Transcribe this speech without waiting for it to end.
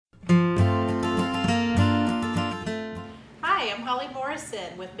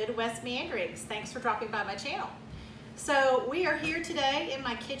Harrison with Midwest Meanderings. Thanks for dropping by my channel. So we are here today in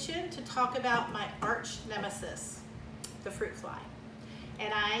my kitchen to talk about my arch nemesis, the fruit fly.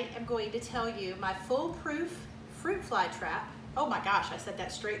 And I am going to tell you my foolproof fruit fly trap. Oh my gosh, I said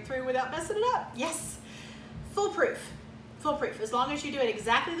that straight through without messing it up. Yes, foolproof. Foolproof. As long as you do it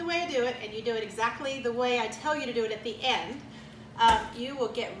exactly the way I do it and you do it exactly the way I tell you to do it at the end, you will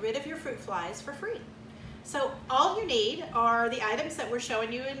get rid of your fruit flies for free. So all you need are the items that we're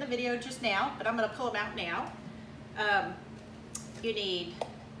showing you in the video just now, but I'm going to pull them out now. You need,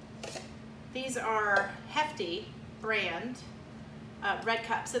 these are Hefty brand red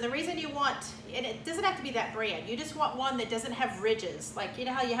cups. And the reason you want, and it doesn't have to be that brand, you just want one that doesn't have ridges. Like, you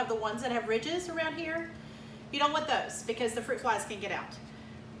know how you have the ones that have ridges around here? You don't want those because the fruit flies can get out.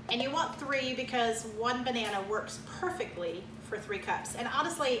 And you want 3 because 1 banana works perfectly for 3 cups. And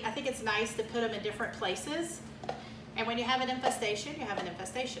honestly, I think it's nice to put them in different places. And when you have an infestation, you have an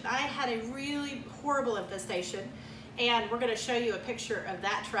infestation. I had a really horrible infestation, and we're gonna show you a picture of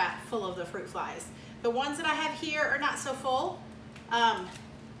that trap full of the fruit flies. The ones that I have here are not so full,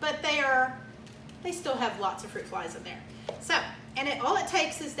 but they still have lots of fruit flies in there. So, and all it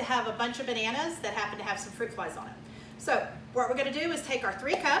takes is to have a bunch of bananas that happen to have some fruit flies on it. So what we're gonna do is take our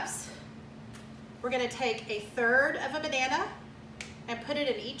 3 cups, we're gonna take 1/3 of a banana and put it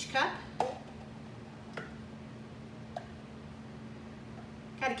in each cup.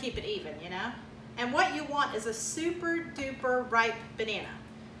 Gotta keep it even, you know? And what you want is a super duper ripe banana.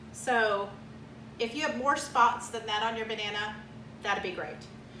 So if you have more spots than that on your banana, that'd be great.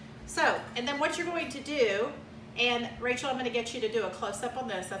 So, and then what you're going to do, and Rachel, I'm gonna get you to do a close-up on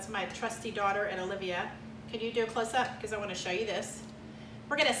this. That's my trusty daughter and Olivia. Can you do a close-up? Because I want to show you this.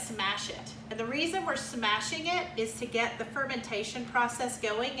 We're going to smash it. And the reason we're smashing it is to get the fermentation process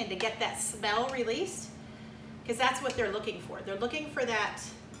going and to get that smell released, because that's what they're looking for. They're looking for that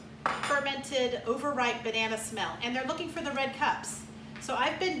fermented, overripe banana smell, and they're looking for the red cups. So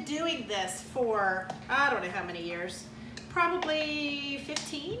I've been doing this for, I don't know how many years, probably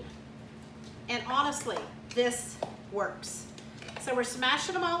 15. And honestly, this works. So we're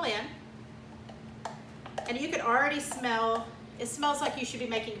smashing them all in. And you can already smell, it smells like you should be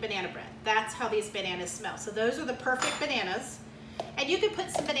making banana bread. That's how these bananas smell. So those are the perfect bananas. And you can put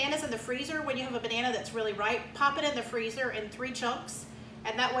some bananas in the freezer when you have a banana that's really ripe. Pop it in the freezer in 3 chunks.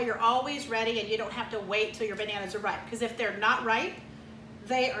 And that way you're always ready and you don't have to wait till your bananas are ripe. Because if they're not ripe,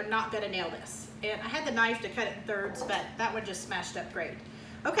 they are not gonna nail this. And I had the knife to cut it in 3rds, but that one just smashed up great.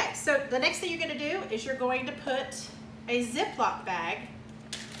 Okay, so the next thing you're gonna do is you're going to put a Ziploc bag.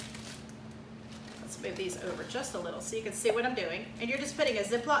 Let's move these over just a little so you can see what I'm doing. And you're just putting a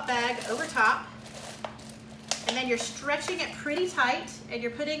Ziploc bag over top, and then you're stretching it pretty tight, and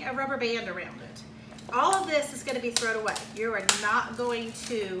you're putting a rubber band around it. All of this is gonna be thrown away. You are not going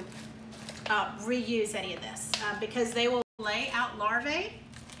to reuse any of this because they will lay out larvae,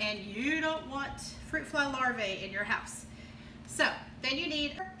 and you don't want fruit fly larvae in your house. So then you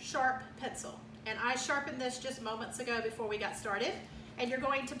need a sharp pencil. And I sharpened this just moments ago before we got started. And you're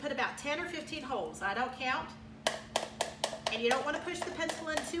going to put about 10 or 15 holes. I don't count. And you don't want to push the pencil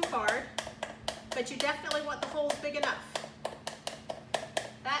in too hard, but you definitely want the holes big enough.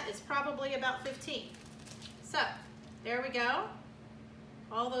 That is probably about 15. So there we go.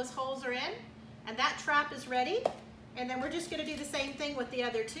 All those holes are in, and that trap is ready. And then we're just going to do the same thing with the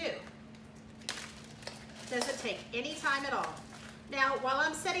other 2. Doesn't take any time at all. Now, while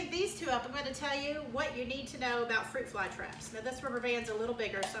I'm setting these 2 up, I'm going to tell you what you need to know about fruit fly traps. Now, this rubber band's a little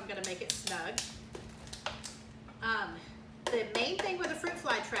bigger, so I'm going to make it snug. The main thing with a fruit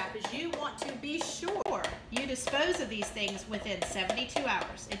fly trap is you want to be sure you dispose of these things within 72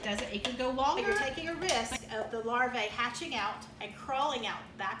 hours. It can go longer. You're taking a risk of the larvae hatching out and crawling out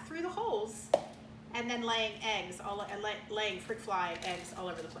back through the holes and then laying eggs, laying fruit fly eggs all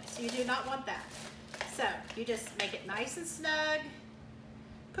over the place. So you do not want that. So you just make it nice and snug,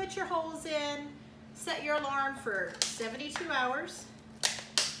 put your holes in, set your alarm for 72 hours,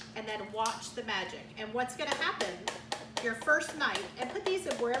 and then watch the magic. And what's gonna happen, your first night, and put these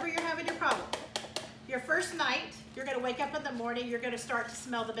in wherever you're having your problem. Your first night, you're gonna wake up in the morning, you're gonna start to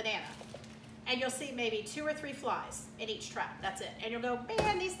smell the banana. And you'll see maybe 2 or 3 flies in each trap, that's it. And you'll go,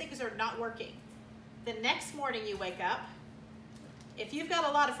 man, these things are not working. The next morning you wake up, if you've got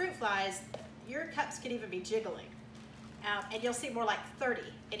a lot of fruit flies, your cups could even be jiggling. And you'll see more like 30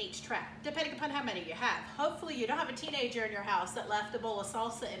 in each trap, depending upon how many you have. Hopefully you don't have a teenager in your house that left a bowl of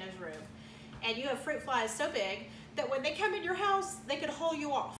salsa in his room, and you have fruit flies so big that when they come in your house, they could haul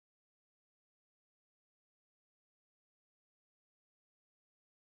you off.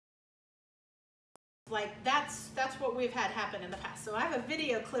 like that's what we've had happen in the past. So I have a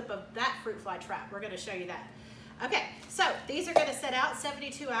video clip of that fruit fly trap. We're going to show you that. Okay, so these are going to set out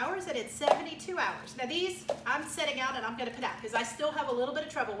 72 hours, and it's 72 hours. Now these I'm setting out and I'm going to put out because I still have a little bit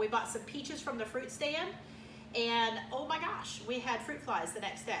of trouble. We bought some peaches from the fruit stand, and oh my gosh, we had fruit flies the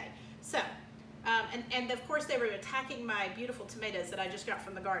next day. So, and of course they were attacking my beautiful tomatoes that I just got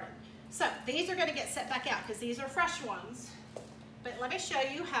from the garden. So these are going to get set back out because these are fresh ones. But let me show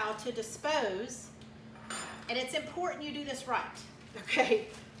you how to dispose, and it's important you do this right, okay?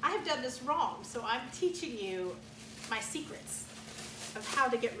 I have done this wrong, so I'm teaching you my secrets of how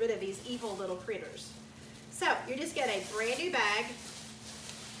to get rid of these evil little critters. So you just get a brand new bag,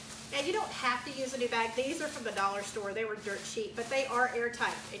 and you don't have to use a new bag. These are from the dollar store. They were dirt cheap, but they are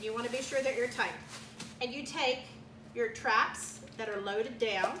airtight, and you want to be sure they're airtight. And you take your traps that are loaded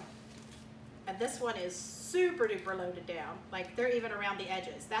down, and this one is super duper loaded down, like they're even around the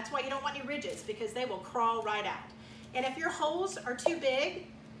edges. That's why you don't want any ridges, because they will crawl right out. And if your holes are too big,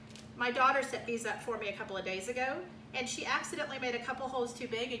 my daughter set these up for me a couple of days ago, and she accidentally made a couple holes too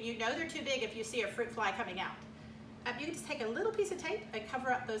big, and you know they're too big if you see a fruit fly coming out. You can just take a little piece of tape and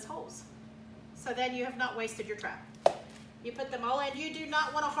cover up those holes. So then you have not wasted your trap. You put them all in. You do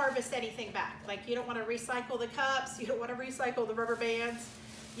not want to harvest anything back. Like you don't want to recycle the cups, you don't want to recycle the rubber bands.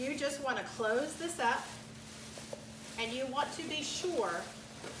 You just want to close this up, and you want to be sure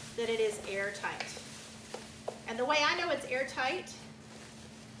that it is airtight. And the way I know it's airtight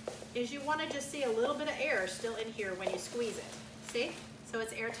is you want to just see a little bit of air still in here when you squeeze it. See? So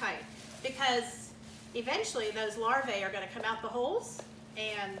it's airtight. Because eventually those larvae are going to come out the holes,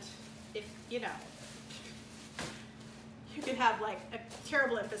 and if, you know, you could have like a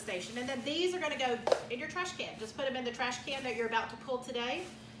terrible infestation. And then these are going to go in your trash can. Just put them in the trash can that you're about to pull today,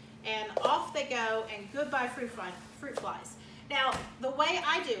 and off they go, and goodbye fruit flies. Now, the way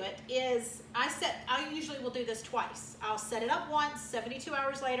I do it is I usually will do this twice. I'll set it up once, 72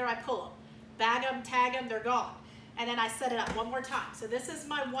 hours later I pull them. Bag them, tag them, they're gone. And then I set it up one more time. So this is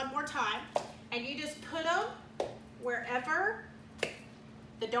my one more time, and you just put them wherever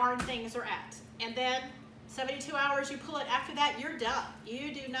the darn things are at. And then 72 hours, you pull it. After that, you're done.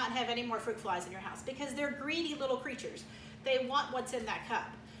 You do not have any more fruit flies in your house because they're greedy little creatures. They want what's in that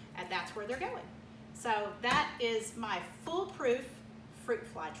cup, and that's where they're going. So that is my foolproof fruit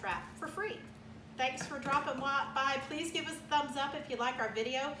fly trap for free. Thanks for dropping by. Please give us a thumbs up if you like our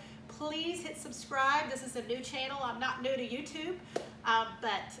video. Please hit subscribe. This is a new channel. I'm not new to YouTube,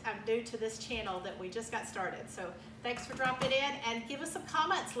 but I'm new to this channel that we just got started. So thanks for dropping in, and give us some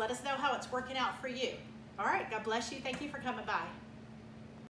comments. Let us know how it's working out for you. All right, God bless you. Thank you for coming by.